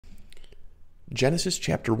Genesis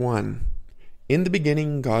chapter 1. In the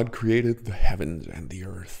beginning, God created the heavens and the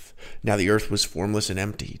earth. Now the earth was formless and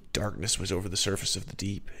empty. Darkness was over the surface of the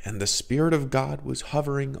deep, and the Spirit of God was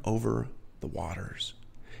hovering over the waters.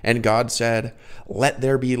 And God said, "Let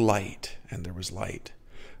there be light," and there was light.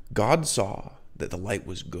 God saw that the light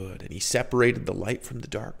was good, and he separated the light from the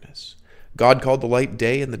darkness. God called the light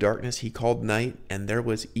day, and the darkness he called night, and there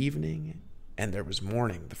was evening, and there was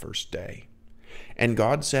morning the first day. And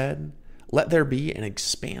God said, "Let there be an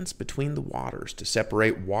expanse between the waters to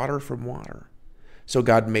separate water from water." So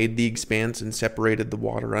God made the expanse and separated the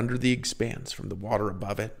water under the expanse from the water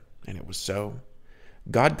above it, and it was so.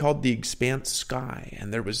 God called the expanse sky,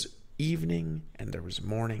 and there was evening and there was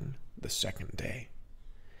morning the second day.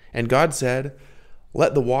 And God said,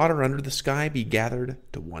 "Let the water under the sky be gathered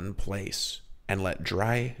to one place, and let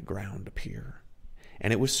dry ground appear."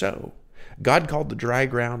 And it was so. God called the dry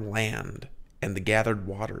ground land, and the gathered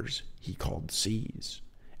waters he called seas.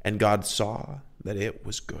 And God saw that it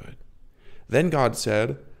was good. Then God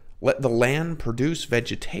said, "Let the land produce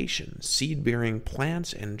vegetation, seed-bearing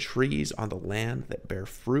plants and trees on the land that bear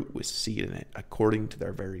fruit with seed in it, according to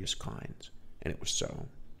their various kinds." And it was so.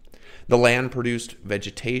 The land produced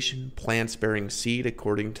vegetation, plants bearing seed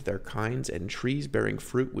according to their kinds, and trees bearing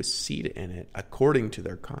fruit with seed in it, according to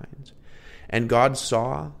their kinds. And God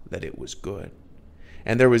saw that it was good.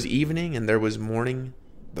 And there was evening and there was morning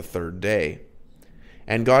the third day.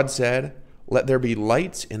 And God said, "Let there be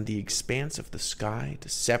lights in the expanse of the sky to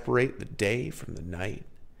separate the day from the night,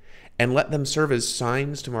 and let them serve as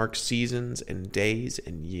signs to mark seasons and days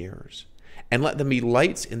and years. And let them be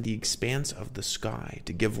lights in the expanse of the sky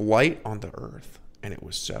to give light on the earth." And it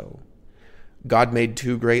was so. God made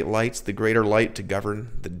two great lights, the greater light to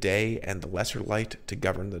govern the day and the lesser light to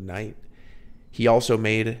govern the night. He also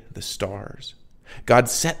made the stars. God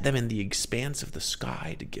set them in the expanse of the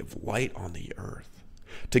sky to give light on the earth,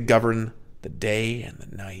 to govern the day and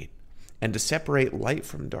the night, and to separate light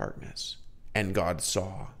from darkness. And God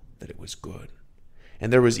saw that it was good.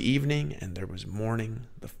 And there was evening and there was morning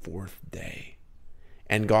the fourth day.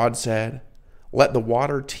 And God said, "Let the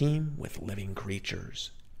water teem with living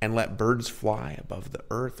creatures, and let birds fly above the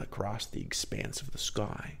earth across the expanse of the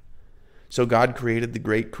sky." So God created the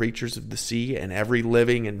great creatures of the sea and every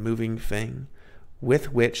living and moving thing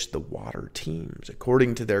with which the water teems,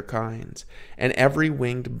 according to their kinds, and every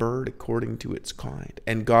winged bird according to its kind.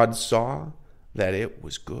 And God saw that it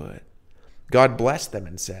was good. God blessed them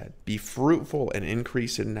and said, "Be fruitful and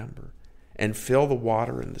increase in number, and fill the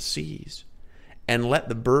water in the seas, and let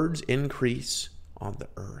the birds increase on the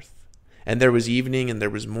earth." And there was evening and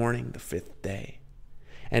there was morning the fifth day.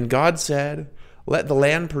 And God said, "Let the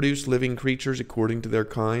land produce living creatures according to their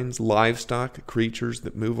kinds, livestock, creatures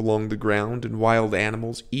that move along the ground, and wild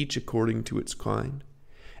animals, each according to its kind."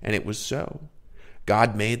 And it was so.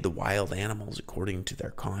 God made the wild animals according to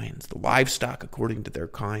their kinds, the livestock according to their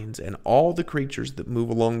kinds, and all the creatures that move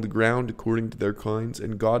along the ground according to their kinds.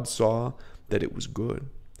 And God saw that it was good.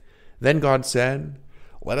 Then God said,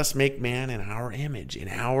 "Let us make man in our image, in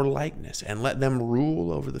our likeness, and let them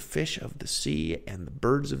rule over the fish of the sea and the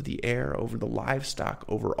birds of the air, over the livestock,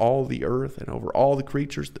 over all the earth, and over all the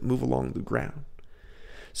creatures that move along the ground."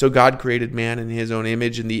 So God created man in his own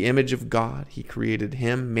image. In the image of God he created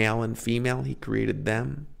him, male and female he created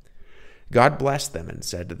them. God blessed them and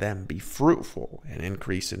said to them, "Be fruitful and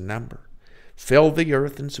increase in number. Fill the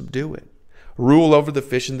earth and subdue it. Rule over the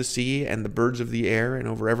fish in the sea and the birds of the air, and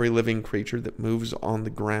over every living creature that moves on the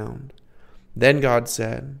ground." Then God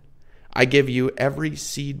said, "I give you every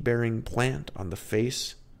seed-bearing plant on the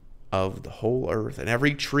face of the whole earth, and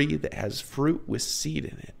every tree that has fruit with seed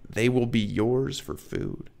in it. They will be yours for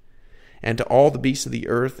food. And to all the beasts of the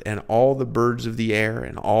earth, and all the birds of the air,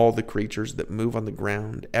 and all the creatures that move on the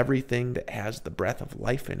ground, everything that has the breath of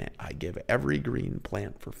life in it, I give every green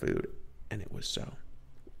plant for food." And it was so.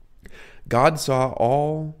 God saw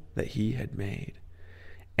all that he had made,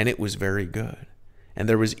 and it was very good. And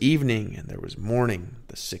there was evening and there was morning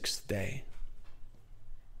the sixth day.